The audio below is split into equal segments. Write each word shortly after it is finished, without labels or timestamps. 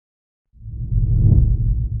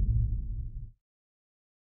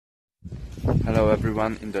Hello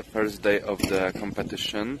everyone, in the first day of the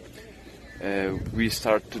competition. We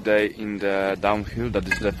start today in the downhill, that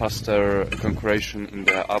is the faster concurrence in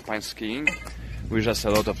the Alpine skiing. Wish us a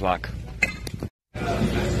lot of luck.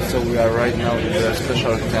 So we are right now in the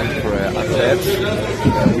special tent for athletes.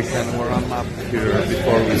 We can warm up here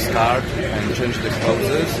before we start and change the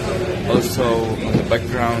clothes. Also on the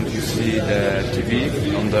background you see the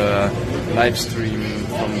TV on the live stream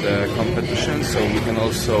from the competition, so we can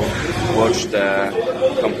also watch the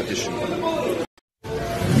competition.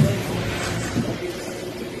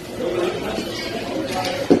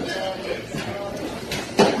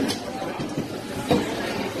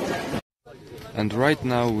 And right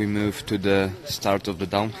now we move to the start of the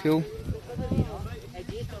downhill.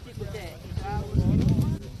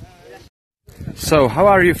 So, how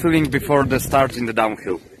are you feeling before the start in the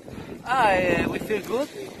downhill? We feel good.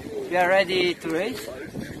 We are ready to race,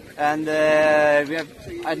 and we have.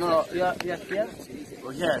 I don't know. You are here?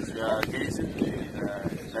 Oh yes, we are gazing.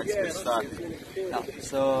 Let's get started. No,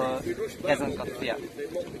 so he hasn't got fear.